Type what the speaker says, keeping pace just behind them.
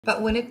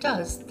But when it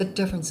does, the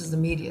difference is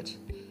immediate.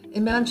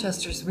 In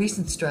Manchester's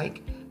recent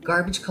strike,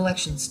 garbage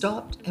collection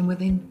stopped, and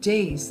within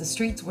days the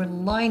streets were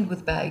lined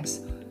with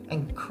bags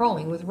and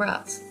crawling with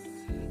rats.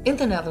 In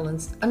the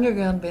Netherlands,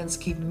 underground bins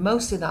keep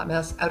most of that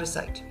mess out of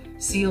sight,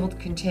 sealed,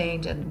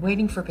 contained, and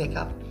waiting for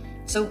pickup,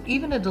 so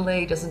even a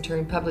delay doesn't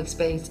turn public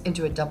space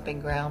into a dumping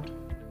ground.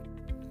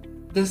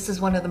 This is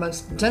one of the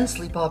most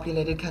densely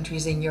populated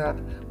countries in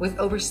Europe, with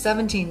over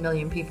 17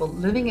 million people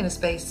living in a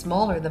space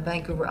smaller than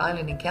Vancouver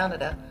Island in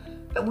Canada,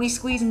 but we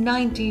squeeze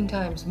 19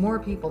 times more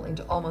people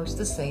into almost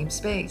the same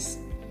space.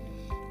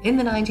 In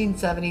the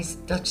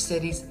 1970s, Dutch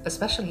cities,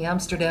 especially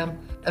Amsterdam,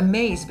 a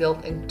maze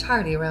built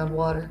entirely around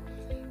water,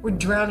 were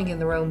drowning in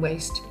their own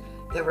waste.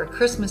 There were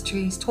Christmas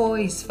trees,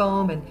 toys,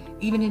 foam, and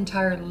even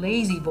entire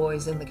lazy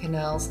boys in the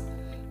canals.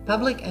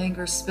 Public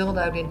anger spilled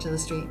out into the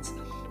streets,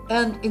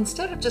 and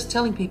instead of just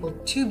telling people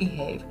to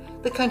behave,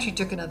 the country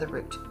took another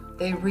route.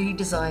 They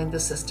redesigned the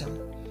system.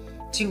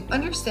 To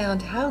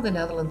understand how the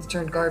Netherlands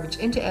turned garbage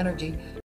into energy,